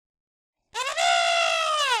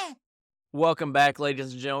Welcome back,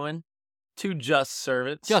 ladies and gentlemen, to Just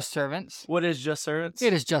Servants. Just Servants. What is Just Servants?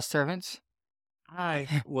 It is Just Servants.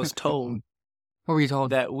 I was told What were you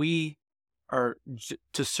told? that we are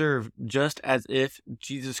to serve just as if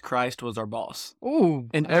Jesus Christ was our boss Ooh.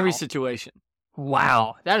 in every situation.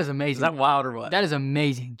 Wow. That is amazing. Is that wild or what? That is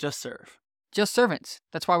amazing. Just serve. Just Servants.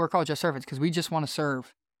 That's why we're called Just Servants, because we just want to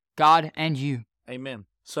serve God and you. Amen.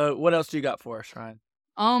 So what else do you got for us, Ryan?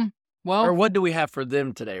 Well, Or what do we have for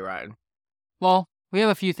them today, Ryan? well, we have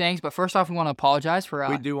a few things, but first off, we want to apologize for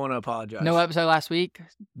We do want to apologize. no episode last week.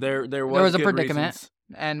 There was a good predicament, reasons.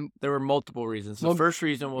 and There were multiple reasons. The Well, first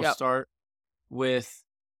reason we'll yep. start with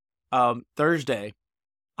Thursday.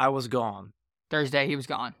 I was gone. Thursday he was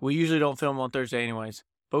gone. We usually don't film on Thursday anyways,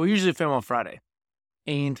 but we usually film on Friday.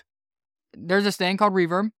 And There's this thing called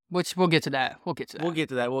Reverb, which we'll get to that. We'll get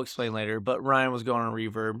to that. We'll explain later. But Ryan was going on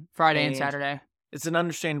Reverb. Friday and Saturday. It's an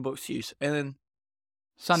understandable excuse. And then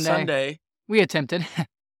Sunday, we attempted.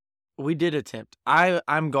 we did attempt.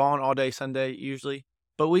 I'm gone all day Sunday usually,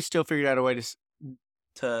 but we still figured out a way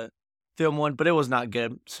to film one, but it was not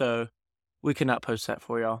good. So we could not post that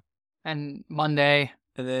for y'all. And Monday,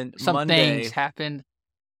 And then some Monday, things happened.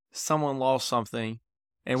 someone lost something,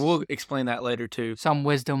 and we'll explain that later too. Some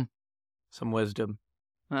wisdom. Some wisdom.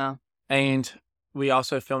 Well, And we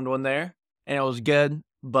also filmed one there, and it was good,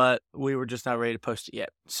 but we were just not ready to post it yet.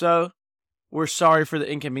 So we're sorry for the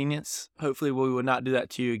inconvenience. Hopefully we will not do that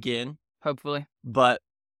to you again, hopefully. but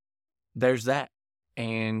there's that.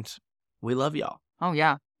 And we love y'all. Oh,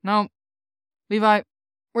 yeah. No, Levi,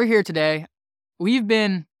 we're here today. We've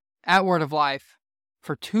been at Word of Life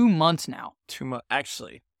for 2 months now. 2 months,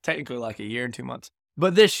 actually, technically like a year and 2 months,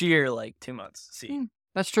 but this year, like 2 months. See,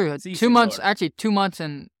 That's true. See, 2 months, Lord. actually 2 months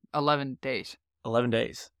and 11 days 11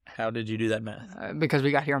 days. How did you do that math? because we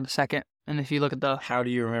got here on the 2nd. And if you look at How do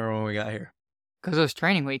you remember when we got here? because it was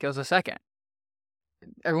training week, it was the 2nd.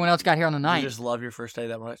 Everyone else got here on the 9th. You just love your first day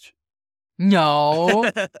that much? No.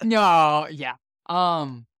 No. Yeah.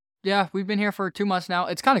 Yeah, we've been here for 2 months now.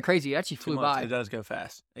 It's kind of crazy. It actually 2 flew months. by. It does go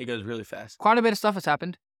fast. It goes really fast. Quite a bit of stuff has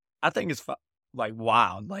happened. I think it's like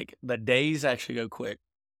wild. Like the days actually go quick.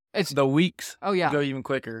 It's The weeks oh yeah, go even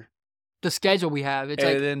quicker. the schedule we have. It's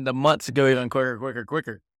And like then the months go even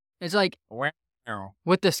quicker. it's like Wow.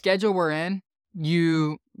 with the schedule we're in,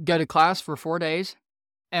 you go to class for 4 days,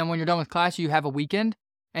 and when you're done with class, you have a weekend,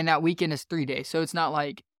 and that weekend is 3 days. So it's not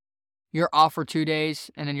like you're off for 2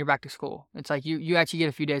 days and then you're back to school. It's like you actually get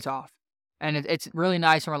a few days off, and it's really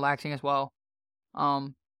nice and relaxing as well.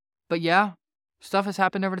 But yeah, stuff has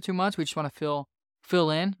happened over the 2 months. We just want to fill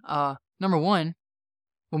in. Number one,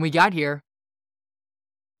 when we got here,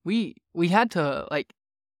 we had to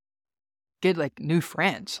get new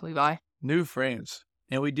friends, Levi. New friends.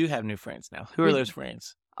 And we do have new friends now. Who are We- those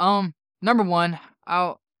friends? Number one,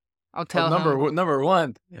 I'll tell number him. number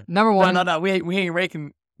one. Number one. No. We ain't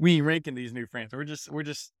ranking these new friends. We're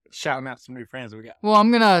just shouting out some new friends we got. Well,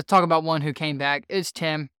 I'm gonna talk about one who came back. It's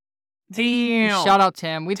Tim. Damn. Shout out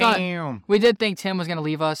Tim. We Damn. did think Tim was gonna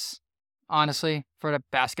leave us, honestly, for the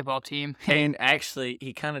basketball team. And actually,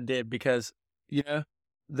 he kind of did because,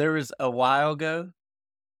 there was a while ago,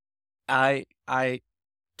 I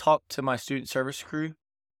talked to my student service crew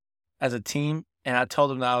as a team, and I told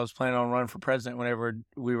them that I was planning on running for president whenever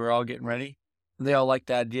we were all getting ready. They all liked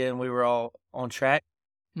the idea, and we were all on track.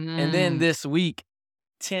 And then this week,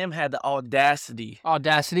 Tim had the audacity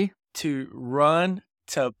Audacity. to run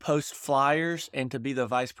to post flyers and to be the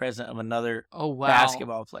vice president of another Oh wow.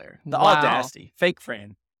 basketball player. The Wow. audacity. Fake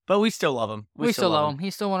friend. But we still love him. We still love him.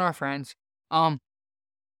 He's still one of our friends. But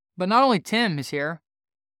not only Tim is here,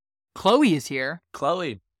 Chloe is here.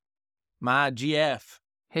 Chloe, my GF.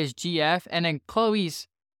 His GF, and then Chloe's,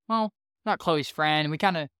 well, not Chloe's friend.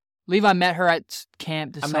 Levi met her at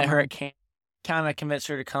camp this I summer. met her at camp. Kind of convinced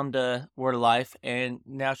her to come to Word of Life, and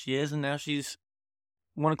now she is, and now she's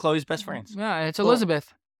one of Chloe's best friends. Yeah, it's Cool.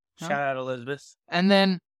 Elizabeth. Shout out Elizabeth. And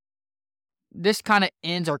then this kind of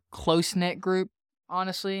ends our close-knit group,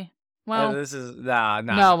 honestly. Well, This is nah.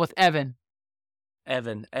 no, with Evan.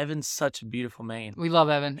 Evan. Evan's such a beautiful man. We love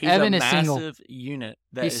Evan. He's Evan a is single. massive unit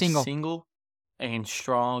that He's is single. and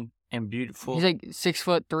strong and beautiful He's like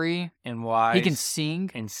 6'3". and wise. He can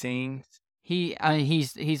sing. and sing. He's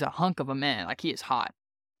a hunk of a man. Like, he is hot.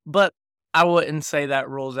 But I wouldn't say that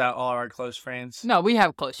rules out all our close friends. No, we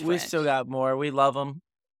have close friends. We still got more. We love them,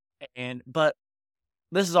 but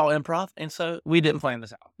this is all improv, and so we didn't plan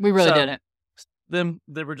this out. We really So, didn't.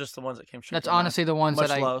 They were just the ones that came straight. That's to mind. honestly the ones Much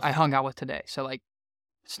that love. I hung out with today. So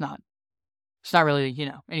it's not really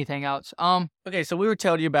anything else. Okay, so we were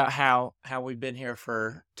telling you about how we've been here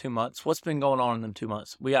for 2 months. What's been going on in them 2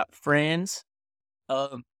 months? We got friends.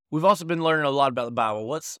 we've also been learning a lot about the Bible.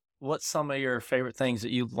 What's some of your favorite things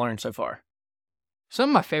that you've learned so far? Some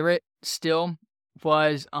of my favorite still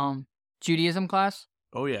was Judaism class.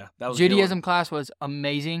 Oh yeah, that was Judaism class was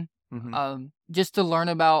amazing. Just to learn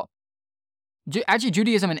about actually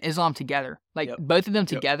Judaism and Islam together, like both of them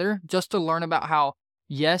together, just to learn about how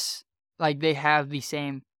yes, like they have the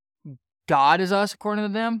same God as us according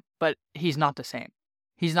to them, but he's not the same.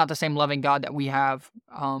 He's not the same loving God that we have.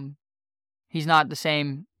 He's not the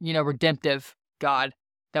same, redemptive God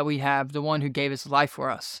that we have, the one who gave his life for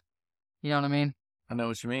us. You know what I mean? I know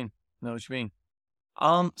what you mean.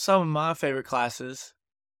 Some of my favorite classes,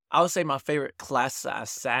 I would say my favorite class I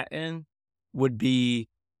sat in would be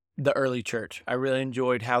the early church. I really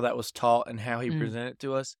enjoyed how that was taught and how he presented it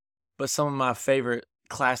to us. But some of my favorite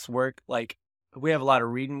class work, like we have a lot of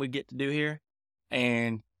reading we get to do here,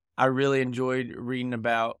 and I really enjoyed reading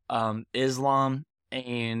about Islam,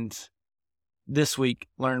 and this week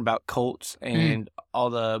learning about cults and all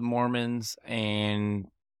the Mormons and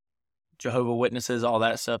Jehovah's Witnesses, all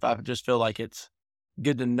that stuff. I just feel like it's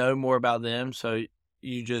good to know more about them, so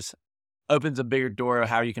you just opens a bigger door of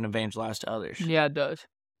how you can evangelize to others. Yeah, it does.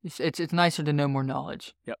 It's nicer to know more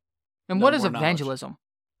knowledge. Yep. And what is evangelism?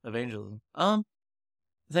 Evangelism. I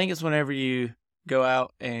think it's whenever you go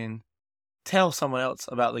out and tell someone else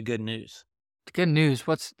about the good news. The good news.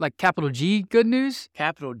 What's like capital G good news?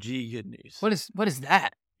 Capital G good news. What is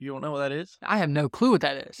that? You don't know what that is? I have no clue what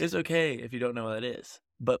that is. It's okay if you don't know what that is,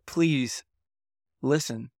 but please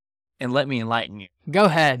listen and let me enlighten you. Go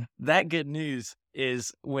ahead. That good news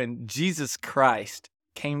is when Jesus Christ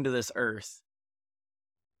came to this earth,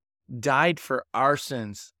 died for our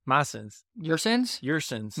sins, my sins. Your sins? Your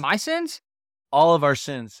sins. My sins? All of our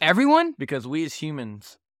sins. Everyone? Because we as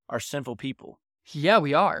humans are sinful people. Yeah,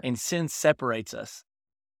 we are. And sin separates us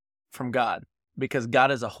from God because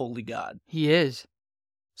God is a holy God. He is.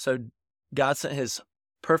 So God sent his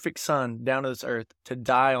perfect son down to this earth to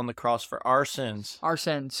die on the cross for our sins. Our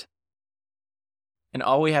sins. And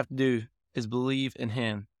all we have to do is believe in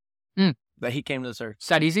him, that he came to this earth. Is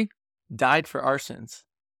that easy? Died for our sins.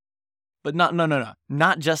 But no.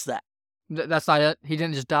 Not just that. That's not it? He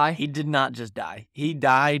didn't just die? He did not just die. He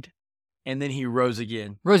died, and then he rose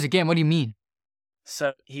again. Rose again? What do you mean?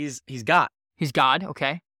 So he's God. He's God,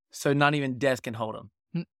 okay. So not even death can hold him.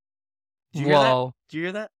 Did you Whoa. hear that? Did you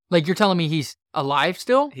hear that? Like you're telling me he's alive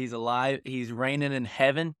still? He's alive. He's reigning in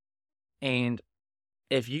heaven. And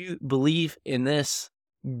if you believe in this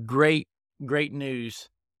great news,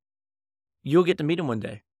 you'll get to meet him one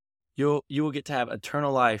day. You will get to have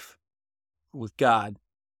eternal life with God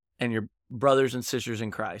and your brothers and sisters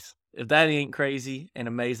in Christ. If that ain't crazy and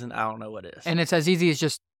amazing, I don't know what is. And it's as easy as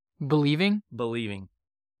just believing? Believing.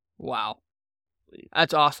 Wow.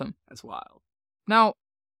 That's awesome. That's wild. Now,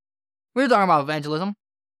 we were talking about evangelism,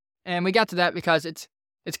 and we got to that because it's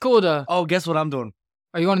cool to... Oh, guess what I'm doing?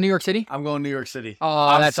 Are you going to New York City? I'm going to New York City.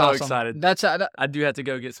 Oh, that's so awesome. excited. That's I do have to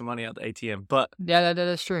go get some money out the ATM, but... Yeah,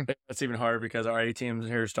 that's true. That's even harder because our ATMs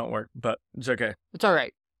here don't work, but it's okay. It's all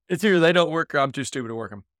right. It's either they don't work or I'm too stupid to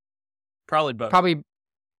work them. Probably both. Probably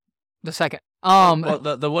the second. Well,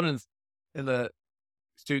 the one in the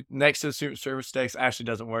next to the student service desk actually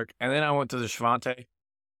doesn't work. And then I went to the Shavante,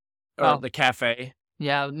 or the cafe.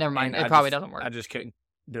 Yeah, never mind. It probably doesn't work. I just couldn't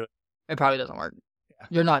do it. It probably doesn't work. Yeah.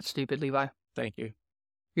 You're not stupid, Levi. Thank you.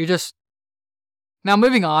 You're just... Now,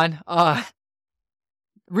 moving on.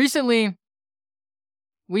 Recently,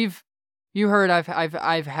 you heard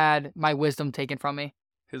I've had my wisdom taken from me.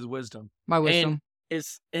 His wisdom. My wisdom. And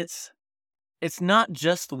it's not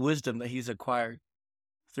just the wisdom that he's acquired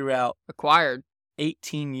throughout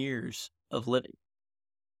 18 years of living.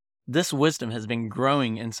 This wisdom has been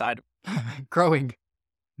growing inside of him. Growing.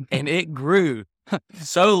 And it grew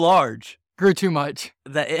so large. Grew too much.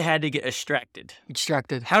 That it had to get extracted.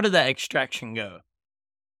 How did that extraction go?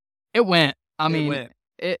 It went.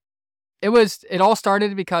 It all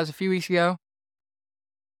started because a few weeks ago,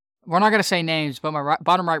 we're not going to say names, but my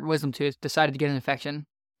bottom right wisdom tooth decided to get an infection.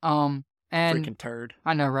 And freaking turd.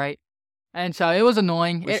 I know, right? And so it was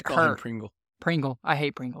annoying. It hurt. Pringle. I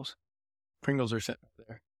hate Pringles. Pringles are sitting up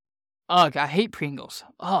there. Ugh, I hate Pringles.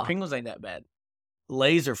 Ugh. Pringles ain't that bad.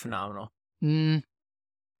 Lay's are phenomenal.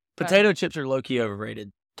 Potato chips are low-key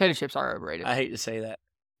overrated. Potato chips are overrated. I hate to say that.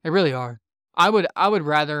 They really are. I would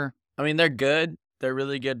rather... I mean, they're good. They're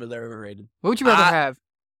really good, but they're overrated. What would you rather have?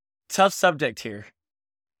 Tough subject here.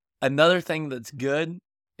 Another thing that's good,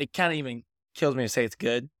 it kind of even kills me to say it's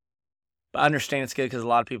good, but I understand it's good because a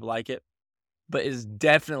lot of people like it, but is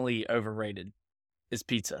definitely overrated, is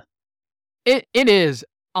pizza. It is.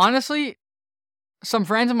 Honestly, some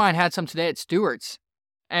friends of mine had some today at Stewart's,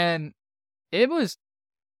 and it was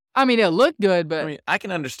I mean, it looked good, but I mean, I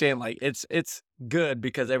can understand, like, it's good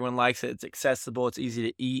because everyone likes it. It's accessible. It's easy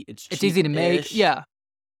to eat. It's easy to make. cheap-ish, Yeah.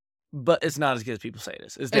 but it's not as good as people say it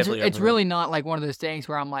is. It's It's definitely it's overrated. really not like one of those things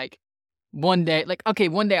where I'm like, one day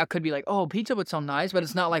I could be like, oh, pizza would sound nice, but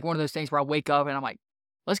it's not like one of those things where I wake up and I'm like,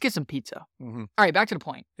 let's get some pizza. Mhm. All right, back to the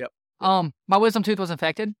point. Yep. My wisdom tooth was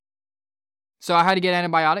infected, so I had to get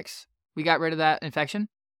antibiotics. We got rid of that infection,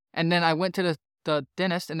 and then I went to the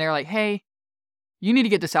dentist, and they're like, hey, you need to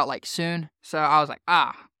get this out like soon. So I was like,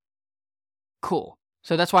 cool.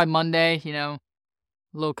 So that's why Monday, a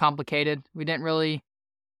little complicated. We didn't really,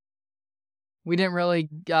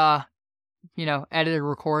 edit or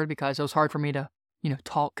record because it was hard for me to,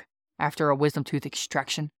 talk after a wisdom tooth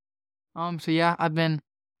extraction. So yeah, I've been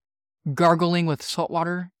gargling with salt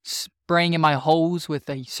water, spraying in my holes with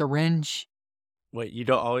a syringe. Wait, you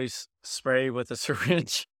don't always spray with a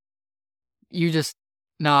syringe?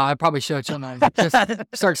 I probably should, shouldn't I? Just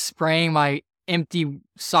start spraying my empty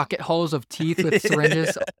socket holes of teeth with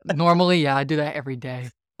syringes. Normally, yeah, I do that every day,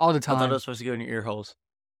 all the I thought time. it was supposed to go in your ear holes.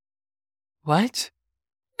 What?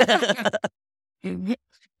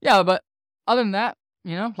 Yeah, but other than that,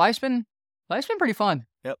 life's been pretty fun.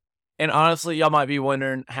 Yep. And honestly, y'all might be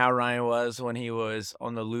wondering how Ryan was when he was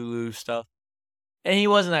on the Lulu stuff. And he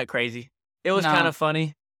wasn't that crazy. It was No. kind of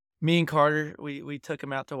funny. Me and Carter, we took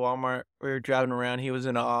him out to Walmart. We were driving around. He was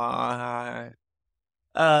in I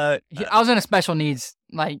was in a special needs,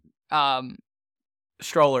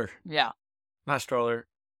 stroller. yeah, Not stroller.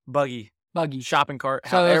 Buggy. buggy. Shopping cart.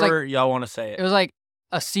 So it was however y'all want to say It it. was like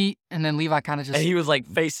a seat, and then Levi kind of just. And he was like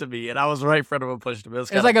facing me, and I was right in front of him, pushed him. It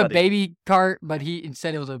was It was like funny. a baby cart, but he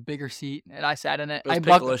instead it was a bigger seat, and I sat in it. It was I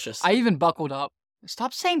pickalicious. I even buckled up.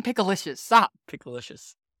 Stop saying pickalicious. Stop.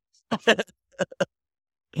 Pickalicious.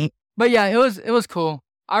 But yeah, it was cool.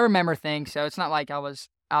 I remember things, so it's not like I was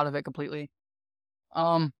out of it completely.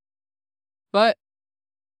 But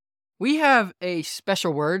we have a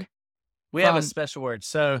special word. We have a special word.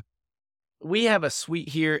 So we have a suite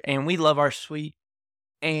here, and we love our suite.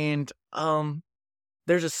 And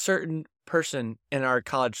there's a certain person in our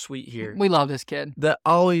college suite here We love this kid. that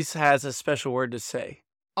always has a special word to say.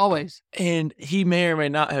 Always. And he may or may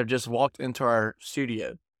not have just walked into our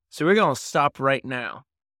studio. So we're going to stop right now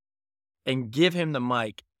and give him the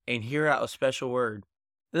mic and hear out a special word.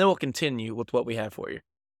 And then we'll continue with what we have for you.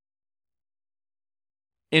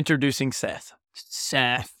 Introducing Seth.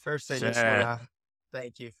 Seth. First, I just want to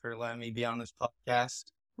thank you for letting me be on this podcast.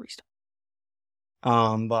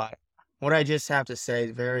 But what I just have to say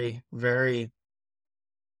is very, very,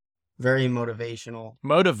 very motivational.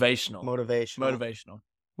 Motivational.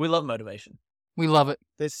 We love motivation. We love it.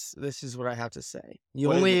 This is what I have to say. You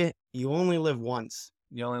What is only live once.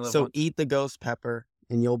 You only live So once. eat the ghost pepper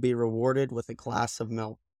and you'll be rewarded with a glass of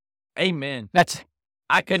milk. Amen. That's.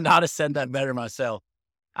 I could not have said that better myself.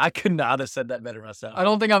 I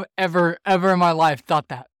don't think I've ever in my life thought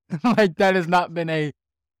that. Like that has not been a.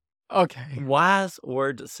 Okay. Wise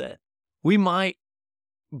word to Seth. We might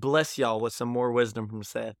bless y'all with some more wisdom from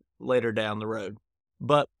Seth later down the road.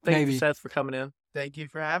 But thank Maybe. you, Seth, for coming in. Thank you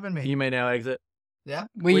for having me. You may now exit. Yeah.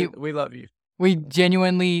 We love you. we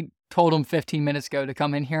genuinely told him 15 minutes ago to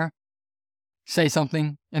come in here, say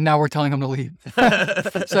something, and now we're telling him to leave.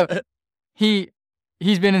 So he's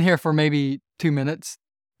been in here for maybe 2 minutes.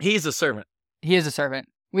 He's a servant. He is a servant.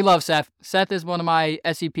 We love Seth. Seth is one of my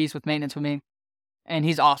SCPs with maintenance with me, and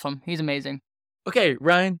he's awesome. He's amazing. Okay,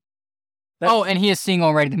 Ryan. And he is single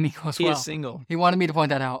and ready to mingle as He well. is single. He wanted me to point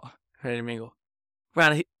that out. Ready to mingle.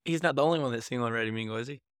 Ryan, he's not the only one that's single and ready to mingle, is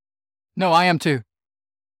he? No, I am too.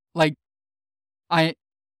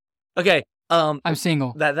 Okay. I'm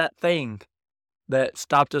single. That thing that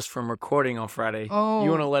stopped us from recording on Friday. Oh. You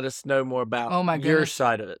want to let us know more about Oh, my your goodness.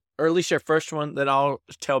 side of it, or at least your first one. Then I'll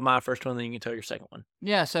tell my first one. Then you can tell your second one.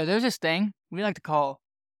 Yeah, so there's this thing we like to call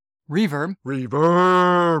reverb.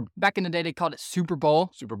 Reverb. Back in the day, they called it Super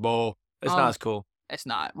Bowl. Super Bowl. It's not as cool. It's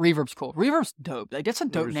not. Reverb's cool. Reverb's dope. Like, that's a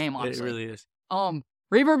dope Reverb's- name, honestly. It really is.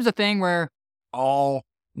 Reverb's a thing where All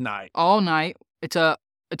night. all night, it's an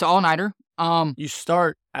all-nighter. You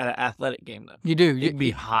start at an athletic game though. You do. It could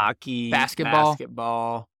be hockey,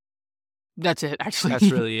 Basketball. That's it, actually. That's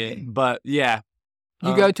really it. But yeah,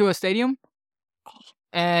 You go to a stadium,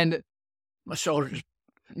 and my shoulders.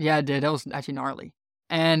 yeah, dude, that was actually gnarly.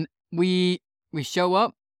 And we show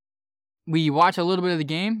up, we watch a little bit of the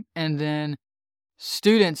game, and then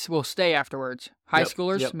students will stay afterwards. High Yep,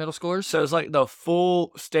 schoolers, yep. middle schoolers. So it's like the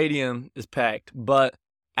full stadium is packed, but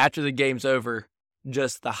after the game's over,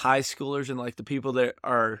 just the high schoolers and like the people that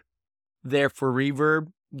are there for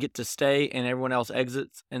reverb get to stay, and everyone else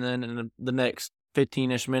exits. And then in the next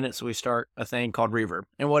 15-ish minutes, we start a thing called Reverb.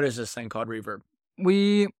 And what is this thing called Reverb?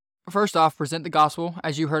 We, first off, present the gospel,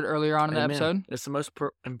 as you heard earlier on in the Amen. episode. It's the most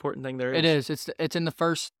important thing there is. It is. It's in the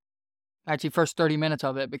first 30 minutes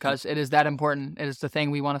of it, because it is that important. It is the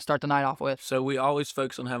thing we want to start the night off with. So we always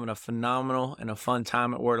focus on having a phenomenal and a fun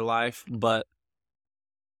time at Word of Life, but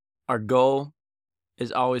our goal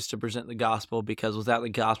is always to present the gospel, because without the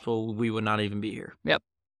gospel, we would not even be here. Yep.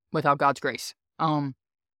 Without God's grace.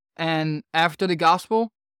 And after the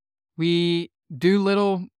gospel, we do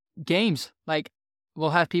little games. Like, we'll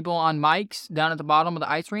have people on mics down at the bottom of the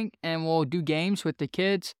ice rink, and we'll do games with the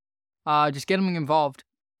kids. Just get them involved.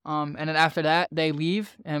 And then after that, they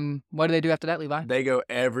leave. And what do they do after that, Levi? They go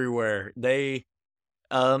everywhere. They,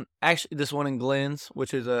 actually, this one in Glens,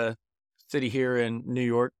 which is a city here in New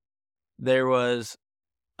York, there was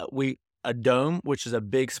a dome, which is a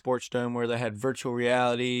big sports dome where they had virtual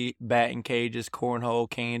reality, batting cages, cornhole,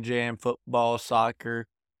 can jam, football, soccer,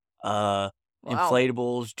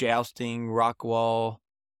 inflatables, jousting, rock wall,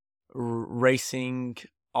 racing,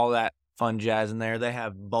 all that fun jazz in there. They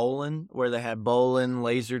have bowling, where they have bowling,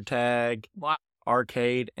 laser tag,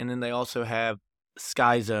 arcade, and then they also have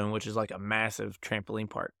Sky Zone, which is like a massive trampoline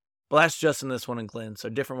park. Well, that's just in this one in Glen. So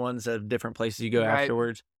different ones have different places you go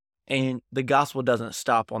afterwards. And the gospel doesn't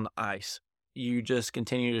stop on the ice. You just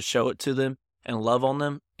continue to show it to them and love on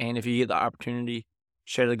them. And if you get the opportunity,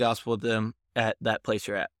 share the gospel with them at that place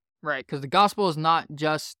you're at. Right, because the gospel is not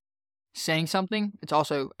just saying something, it's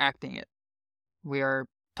also acting it. We are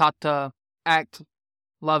taught to act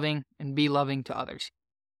loving and be loving to others.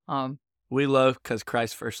 We love because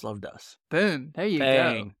Christ first loved us. Boom. There you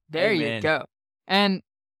Bang. go. There Amen. you go. And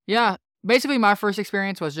yeah, basically my first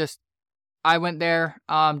experience was just, I went there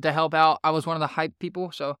to help out. I was one of the hype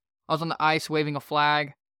people, so I was on the ice waving a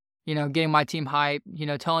flag, getting my team hype,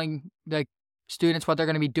 telling the students what they're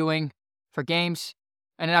going to be doing for games.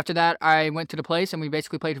 And then after that, I went to the place and we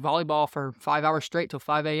basically played volleyball for 5 hours straight till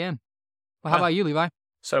 5 a.m. Well, how about you, Levi?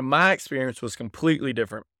 So my experience was completely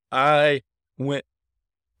different. I went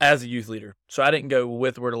as a youth leader. So I didn't go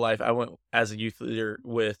with Word of Life. I went as a youth leader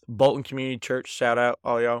with Bolton Community Church. Shout out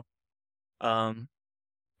all y'all.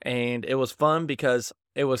 And it was fun because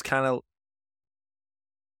it was kind of,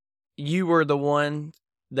 you were the one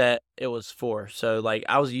that it was for. So, like,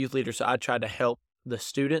 I was a youth leader, so I tried to help the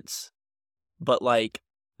students, but, like,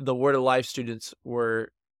 the Word of Life students were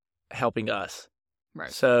helping us. Right.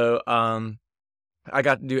 So, I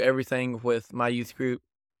got to do everything with my youth group,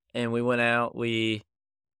 and we went out. We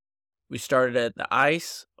started at the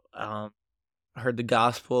ice, heard the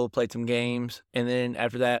gospel, played some games, and then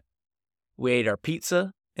after that, we ate our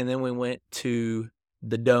pizza. And then we went to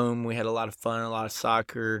the dome. We had a lot of fun, a lot of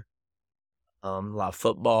soccer, a lot of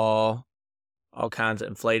football, all kinds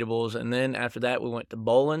of inflatables. And then after that, we went to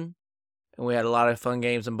bowling, and we had a lot of fun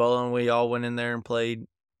games in bowling. We all went in there and played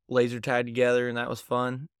laser tag together, and that was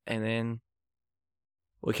fun. And then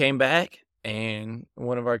we came back, and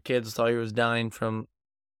one of our kids thought he was dying from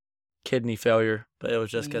kidney failure, but it was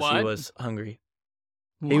just because he was hungry.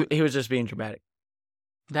 He was just being dramatic.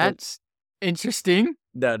 That's interesting.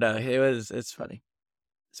 No, it's funny.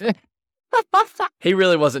 He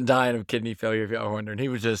really wasn't dying of kidney failure, if y'all are wondering. He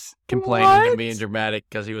was just complaining and being dramatic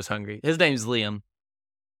because he was hungry. His name's Liam.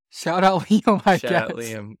 Shout out Liam, I guess. Shout out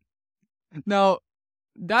Liam. No,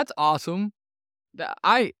 that's awesome.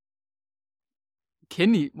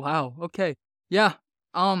 Kidney, wow, okay. Yeah,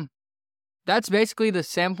 that's basically the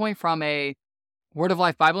standpoint from a Word of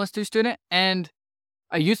Life Bible Institute student and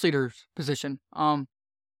a youth leader's position.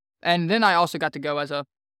 And then I also got to go as a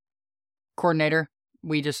coordinator.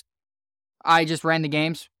 I just ran the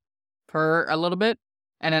games for a little bit,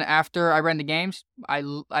 and then after I ran the games, I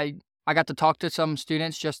got to talk to some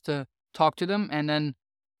students just to talk to them, and then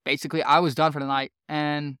basically I was done for the night,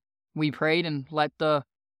 and we prayed and let the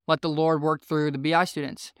Lord work through the BI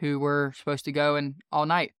students who were supposed to go in all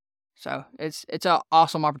night. So it's an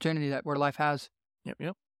awesome opportunity that Word of Life has.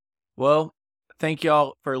 Yep. Well, thank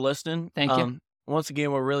y'all for listening. Thank you. Once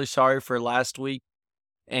again, we're really sorry for last week.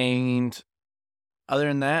 And other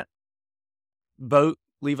than that, vote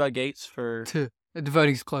Levi Gates for The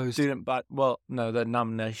voting's closed. student body. Well, no, the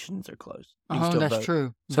nominations are closed. You can Oh, still that's vote.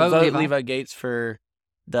 true. So vote Levi Gates for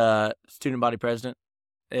the student body president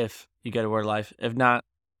if you go to Word of Life. If not,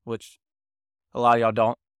 which a lot of y'all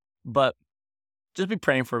don't, but just be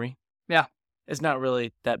praying for me. Yeah. It's not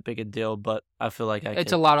really that big a deal, but I feel like I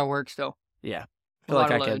It's could. a lot of work still. Yeah. I A feel lot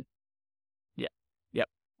like of I could. load. Yep.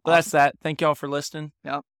 Well, that's that. Thank y'all for listening.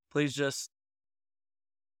 Yep. Please just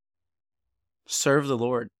serve the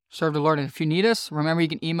Lord. Serve the Lord. And if you need us, remember you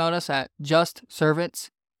can email us at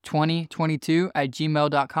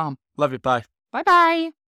justservants2022@gmail.com. Love you. Bye. Bye bye.